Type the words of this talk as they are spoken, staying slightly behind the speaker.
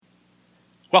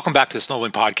Welcome back to the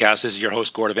Snowmobiling Podcast. This is your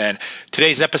host, Gordon Van.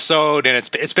 Today's episode, and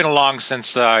it's been long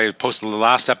since I posted the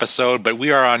last episode, but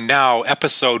we are on now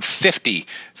episode 50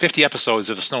 episodes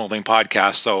of the Snowmobiling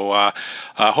Podcast. So I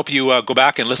hope you go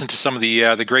back and listen to some of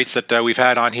the greats that we've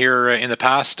had on here in the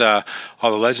past, all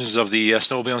the legends of the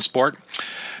snowmobiling sport.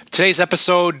 Today's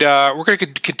episode, we're going to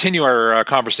continue our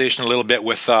conversation a little bit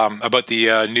with about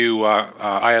the new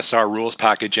ISR rules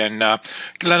package and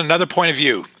get another point of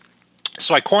view.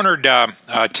 So I cornered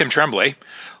Tim Tremblay,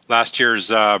 last year's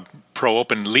Pro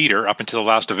Open leader up until the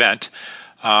last event,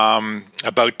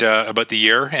 about the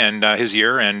year and his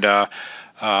year and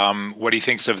what he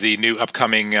thinks of the new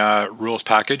upcoming rules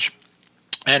package.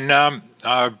 And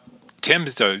Tim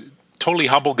is a totally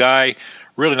humble guy,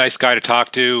 really nice guy to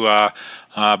talk to.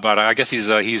 But I guess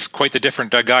he's quite the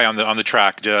different guy on the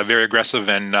track. Very aggressive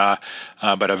and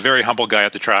but a very humble guy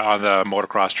at the track on the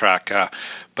motocross track.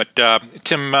 But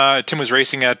Tim was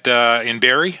racing in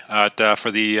Barrie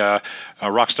for the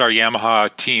Rockstar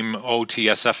Yamaha Team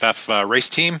OTSFF race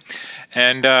team,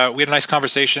 and we had a nice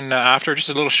conversation after, just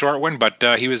a little short one. But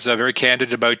he was very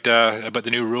candid about the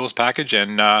new rules package,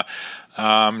 and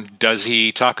does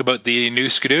he talk about the new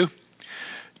Skidoo?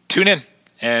 Tune in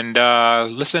and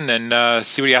listen and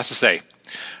see what he has to say.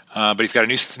 But he's got a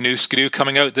new Skidoo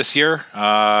coming out this year,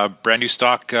 brand new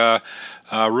stock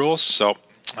rules, so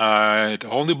a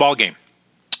whole new ball game.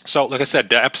 So, like I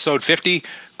said, episode 50.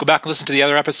 Go back and listen to the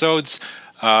other episodes.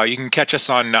 You can catch us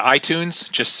on iTunes.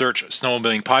 Just search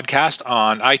Snowmobiling Podcast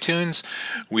on iTunes.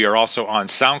 We are also on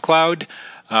SoundCloud.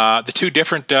 The two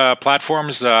different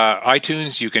platforms,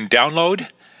 iTunes, you can download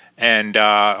and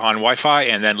on Wi-Fi,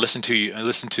 and then listen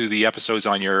to the episodes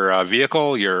on your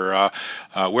vehicle, your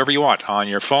wherever you want, on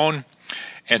your phone.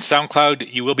 And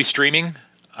SoundCloud, you will be streaming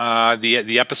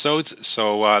the episodes,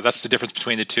 so that's the difference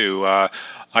between the two.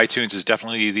 iTunes is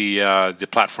definitely the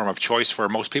platform of choice for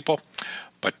most people,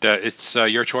 but it's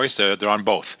your choice. They're on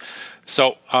both.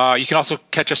 So you can also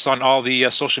catch us on all the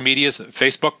social medias,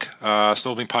 Facebook,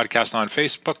 Snowmobiling Podcast on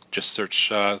Facebook, just search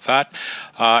that,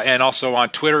 and also on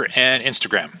Twitter and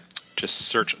Instagram. Just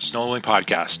search Snowmobiling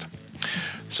Podcast.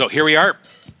 So here we are,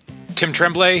 Tim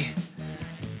Tremblay,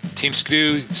 Team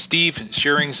Skidoo, Steve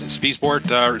Scheuring's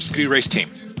Speedsport Skidoo race team.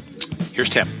 Here's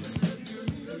Tim.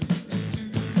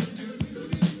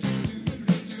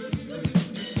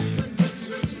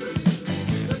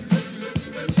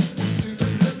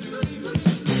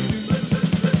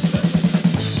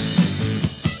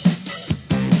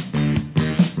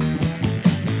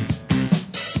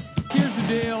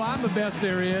 Best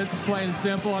there is, plain and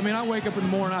simple. I mean, I wake up in the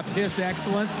morning, I piss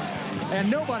excellence,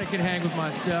 and nobody can hang with my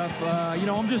stuff.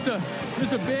 I'm just a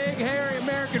big, hairy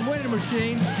American winning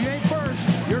machine. If you ain't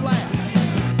first, you're last.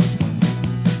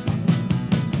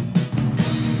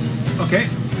 Okay,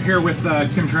 we're here with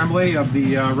Tim Tremblay of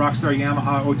the Rockstar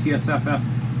Yamaha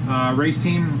OTSFF race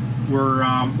team. We're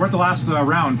at the last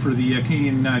round for the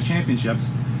Canadian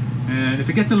Championships. And if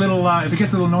it gets a little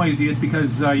noisy, it's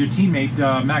because your teammate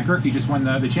Matt Gerke just won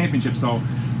the championship. So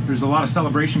there's a lot of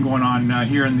celebration going on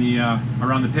here in the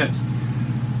around the pits.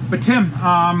 But Tim,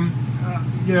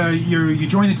 you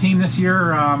joined the team this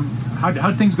year.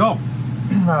 How'd things go?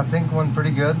 I think went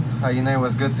pretty good. It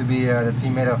was good to be the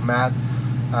teammate of Matt.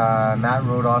 Matt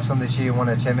rode awesome this year, won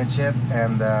a championship,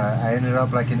 and I ended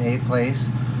up in 8th place.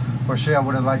 For sure, I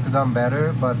would have liked to done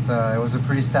better, but it was a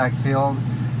pretty stacked field.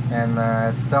 And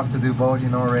it's tough to do both,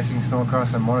 racing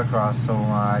snowcross and motocross. So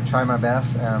I tried my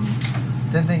best and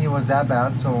didn't think it was that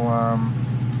bad. So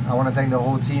I want to thank the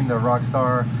whole team, the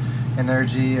Rockstar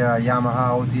Energy,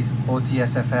 Yamaha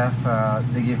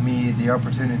OTSFF. They gave me the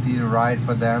opportunity to ride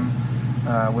for them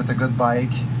with a good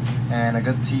bike and a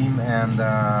good team. And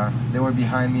they were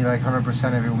behind me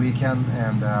 100% every weekend,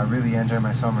 and really enjoyed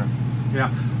my summer. Yeah.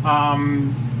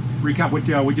 Recap,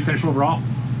 what you finish overall?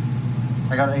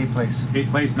 I got 8th place. 8th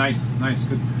place, nice,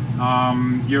 good.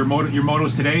 Your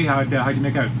motos today, how'd you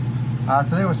make out?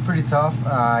 Today was pretty tough.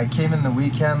 I came in the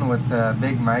weekend with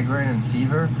big migraine and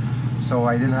fever, so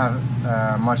I didn't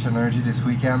have much energy this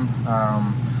weekend.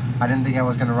 I didn't think I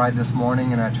was going to ride this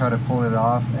morning, and I tried to pull it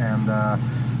off. And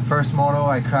first moto,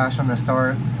 I crashed on the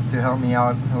start to help me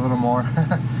out a little more.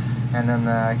 And then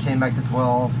I came back to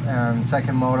 12, and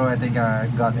second moto, I think I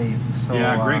got 8th. So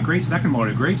yeah, great second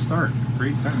moto, great start.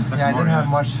 Great start in the second yeah, I moto, didn't have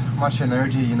much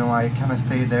energy. I kind of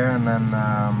stayed there and then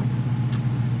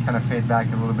kind of fade back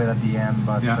a little bit at the end.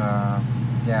 But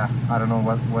yeah, I don't know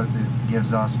what it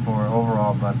gives us for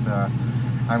overall, but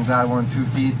I'm glad we're on 2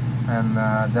 feet and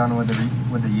done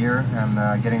with the year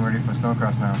and getting ready for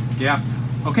snowcross now. Yeah.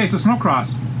 Okay, so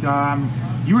snowcross.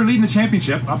 You were leading the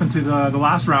championship up into the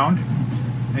last round,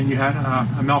 and you had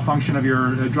a malfunction of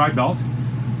your drive belt.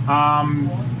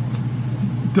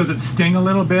 Does it sting a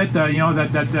little bit? You know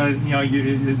that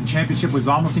the championship was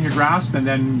almost in your grasp, and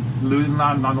then losing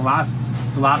on the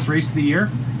last race of the year.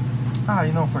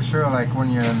 You know, for sure, like when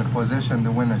you're in the position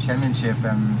to win the championship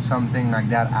and something like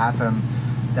that happened,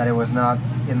 that it was not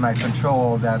in my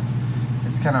control, that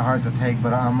it's kind of hard to take,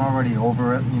 but I'm already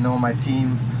over it. You know, my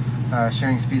team,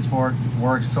 Scheuring Speed Sport,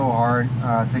 worked so hard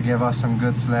to give us some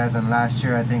good sleds, and last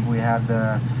year I think we had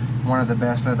one of the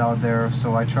best sled out there,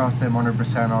 so I trust him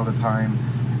 100% all the time,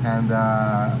 and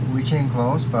we came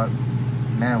close, but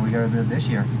man, we got to do it this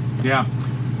year. Yeah,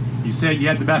 you said you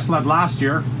had the best sled last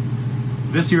year.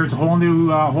 This year it's a whole new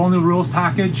rules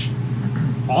package,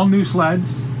 all new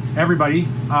sleds, everybody.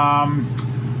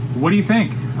 What do you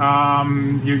think?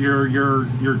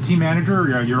 Your team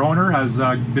manager, your owner, has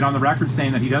been on the record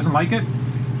saying that he doesn't like it.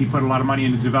 He put a lot of money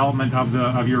into development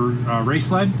of your race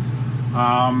sled.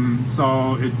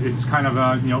 So it's kind of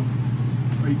a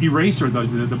erased, or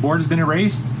the board has been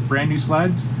erased. Brand new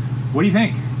sleds. What do you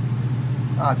think?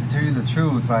 To tell you the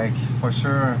truth, like, for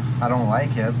sure, I don't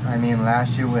like it. I mean,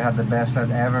 last year we had the best sled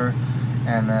ever,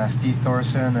 and Steve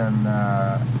Thorson and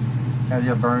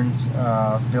Elliot Burns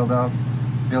build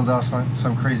us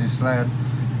some crazy sled,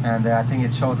 and I think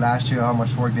it showed last year how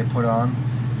much work they put on.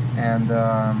 And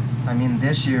I mean,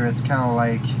 this year it's kind of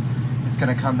like it's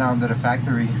gonna come down to the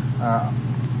factory,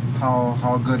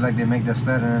 how good like they make the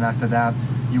sled, and then after that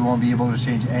you won't be able to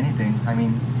change anything. I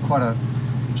mean,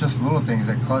 just little things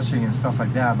like clutching and stuff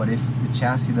like that, but if the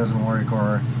chassis doesn't work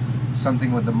or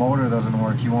something with the motor doesn't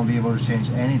work, you won't be able to change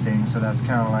anything. So that's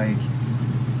kind of like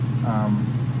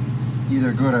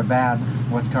either good or bad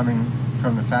what's coming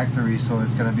from the factory. So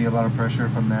it's going to be a lot of pressure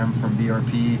from them, from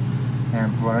BRP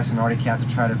and Polaris and Arctic Cat, to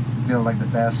try to build like the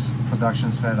best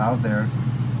production sled out there,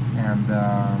 and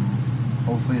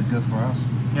hopefully it's good for us.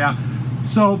 Yeah.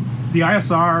 So the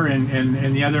ISR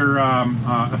and the other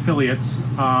affiliates,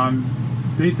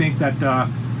 they think that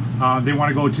they want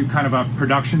to go to kind of a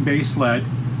production-based sled.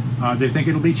 They think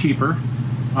it'll be cheaper,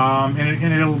 and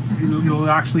it'll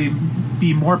actually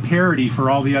be more parity for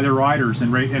all the other riders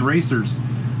and racers.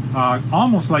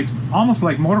 Almost like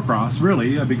motocross,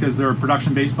 really, because they're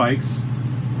production-based bikes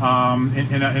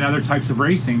and other types of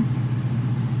racing.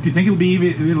 Do you think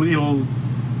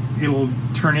it'll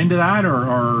turn into that,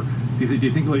 or do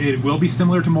you think it will be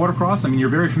similar to motocross? I mean, you're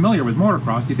very familiar with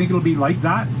motocross. Do you think it'll be like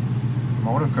that?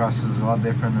 Motocross is a lot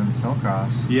different than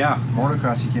snowcross. Yeah.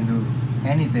 Motocross, you can do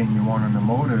anything you want on the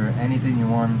motor, anything you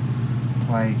want,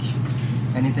 like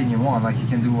you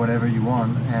can do whatever you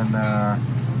want. And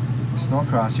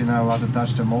snowcross, you're not allowed to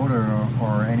touch the motor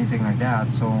or anything like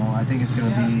that. So I think it's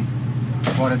going to be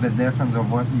quite a bit different of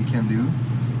what you can do.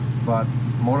 But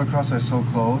motocross are so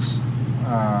close,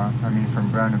 I mean,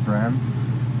 from brand to brand.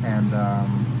 And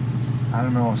I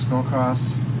don't know,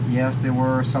 snowcross, yes, they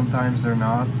were, sometimes they're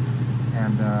not.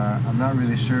 And I'm not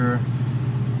really sure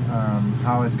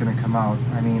how it's going to come out.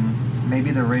 I mean,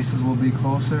 maybe the races will be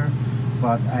closer,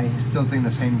 but I still think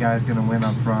the same guy is going to win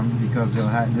up front, because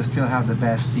they still have the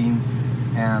best team,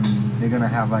 and they're going to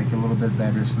have like a little bit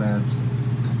better sleds.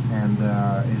 And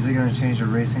is it going to change the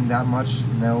racing that much?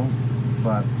 No,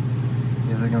 but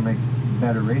is it going to make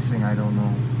better racing? I don't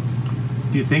know.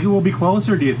 Do you think it will be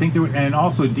closer? Do you think and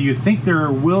also, do you think there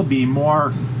will be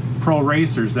more pro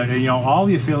racers? That, all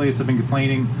the affiliates have been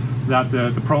complaining that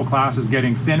the pro class is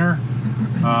getting thinner.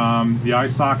 The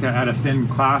ISOC had a thin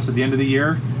class at the end of the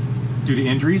year due to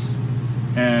injuries,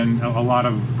 and a lot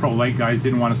of pro light guys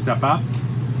didn't want to step up.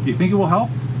 Do you think it will help?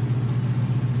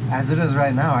 As it is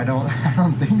right now, I don't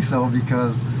think so,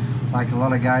 because like a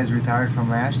lot of guys retired from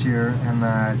last year, and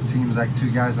it seems like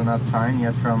 2 guys are not signed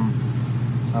yet from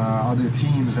other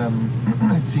teams, and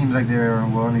it seems like we're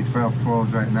only 12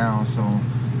 pros right now. So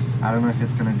I don't know if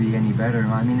it's going to be any better.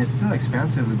 I mean, it's still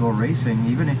expensive to go racing.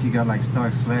 Even if you got like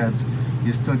stock sleds,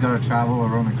 you still got to travel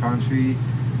around the country,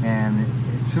 and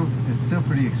it's still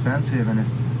pretty expensive, and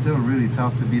it's still really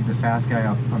tough to beat the fast guy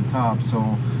up on top.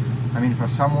 So I mean, for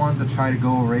someone to try to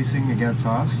go racing against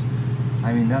us,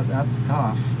 I mean, that's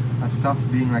tough. That's tough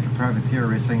being like a privateer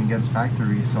racing against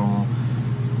factory. So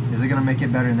is it going to make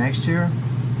it better next year?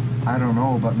 I don't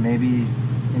know, but maybe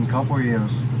in a couple of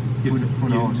years. Who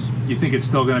knows? You think it's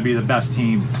still going to be the best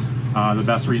team, the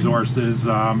best resources?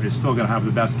 It's still going to have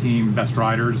the best team, best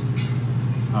riders?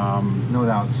 No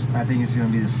doubts. I think it's going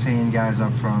to be the same guys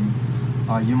up front.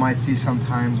 You might see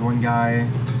sometimes one guy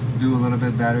do a little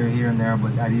bit better here and there,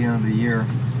 but at the end of the year,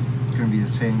 it's going to be the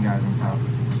same guys on top.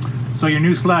 So your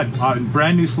new sled,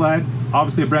 brand new sled,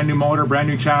 obviously a brand new motor, brand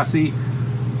new chassis.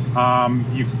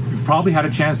 You've probably had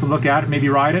a chance to look at it, maybe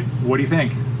ride it. What do you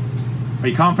think? Are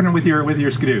you confident with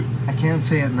your Skidoo? I can't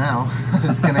say it now.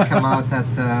 It's gonna come out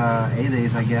at 8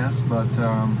 days, I guess. But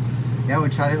yeah, we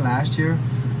tried it last year.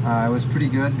 It was pretty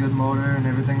good motor and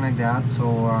everything like that.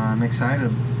 So I'm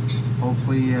excited.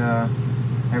 Hopefully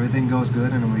everything goes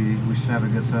good and we should have a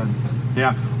good sled.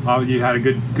 Yeah, you had a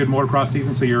good motocross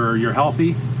season, so you're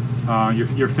healthy,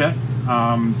 you're fit,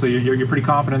 so you're pretty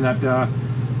confident that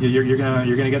you're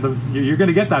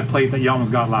gonna get that plate that you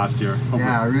almost got last year. Hopefully.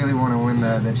 Yeah, I really want to win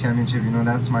the championship. You know,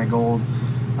 that's my goal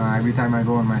every time I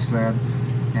go on my sled,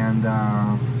 and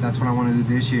that's what I want to do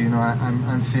this year. You know,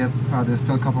 I'm fit. There's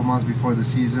still a couple months before the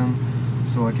season,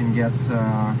 so I can get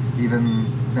even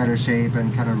better shape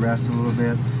and kind of rest a little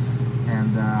bit.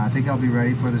 And I think I'll be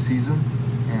ready for the season,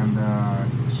 and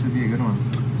it should be a good one.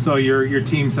 So your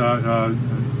team's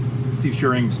Steve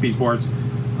Scheuring Speed Sports.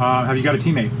 Have you got a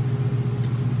teammate?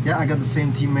 Yeah, I got the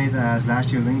same teammate as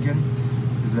last year, Lincoln.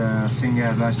 He's the same guy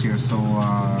as last year, so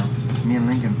me and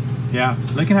Lincoln. Yeah,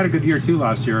 Lincoln had a good year too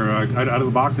last year, out of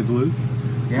the box at Duluth.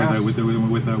 Yes. with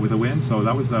a win, so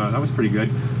that was pretty good.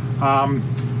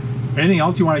 Anything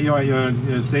else you want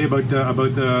to say about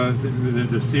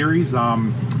the series?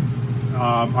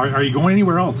 Are you going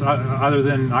anywhere else other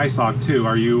than ISOC too?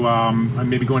 Are you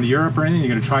maybe going to Europe or anything? Are you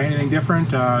going to try anything different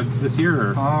this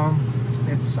year? Or?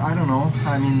 I don't know.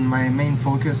 I mean, my main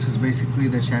focus is basically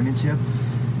the championship,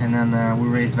 and then we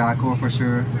race Valco for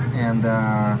sure, and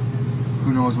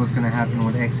who knows what's going to happen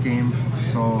with X game.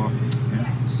 So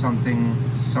yeah.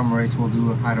 Some race we'll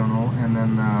do, I don't know. And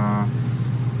then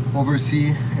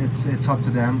overseas, it's up to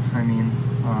them. I mean,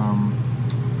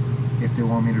 if they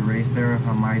want me to race there,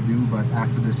 I might do, but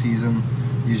after the season,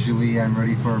 usually I'm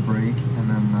ready for a break, and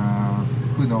then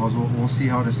who knows, we'll see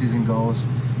how the season goes,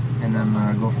 and then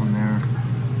go from there.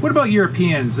 What about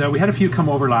Europeans? We had a few come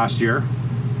over last year.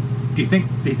 Do you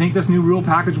think this new rule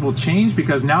package will change,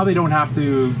 because now they don't have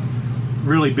to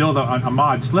really build a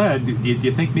mod sled? Do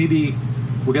you think maybe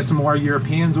we'll get some more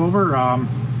Europeans over?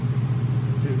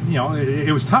 You know,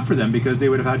 it was tough for them because they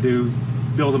would have had to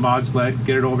build a mod sled,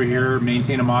 get it over here,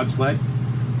 maintain a mod sled.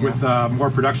 Yeah. With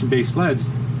more production-based sleds.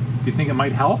 Do you think it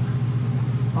might help?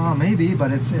 Maybe,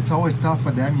 but it's always tough for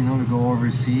them, you know, to go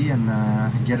overseas and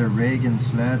get a rig and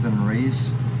sleds and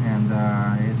race, and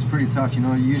it's pretty tough. You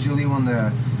know, usually when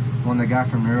the guy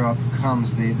from Europe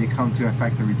comes, they come to a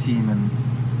factory team and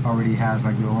already has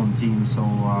like their own team. So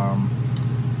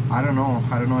I don't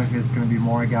know if it's going to be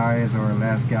more guys or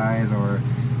less guys, or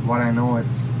what. I know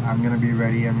I'm going to be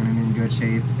ready, I'm going to be in good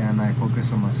shape, and I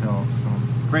focus on myself. So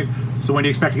great. So when do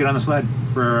you expect to get on the sled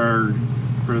for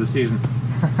the season?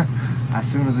 As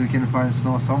soon as we can find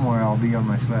snow somewhere, I'll be on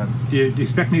my sled. Do you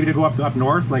expect maybe to go up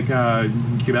north, like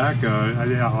Quebec,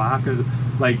 Alaska?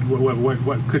 Like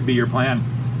what could be your plan?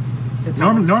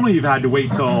 Normally you've had to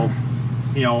wait till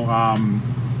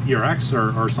year X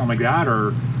or something like that,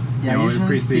 or yeah,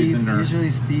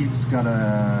 usually Steve's got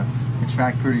a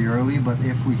track pretty early, but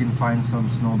if we can find some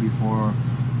snow before,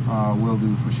 we'll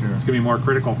do for sure. It's gonna be more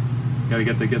critical. You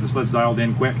gotta get the sleds dialed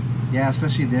in quick. Yeah,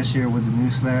 especially this year with the new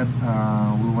sled,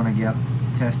 we want to get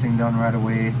testing done right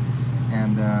away,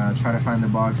 and try to find the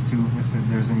bogs too, if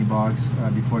there's any bogs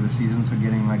before the season. So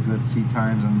getting like good seat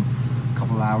times and a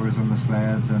couple hours on the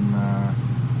sleds, and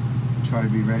try to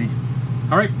be ready.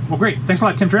 All right, well, great. Thanks a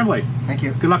lot, Tim Tremblay. Thank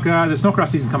you. Good luck the snowcross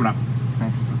season coming up.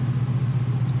 Thanks.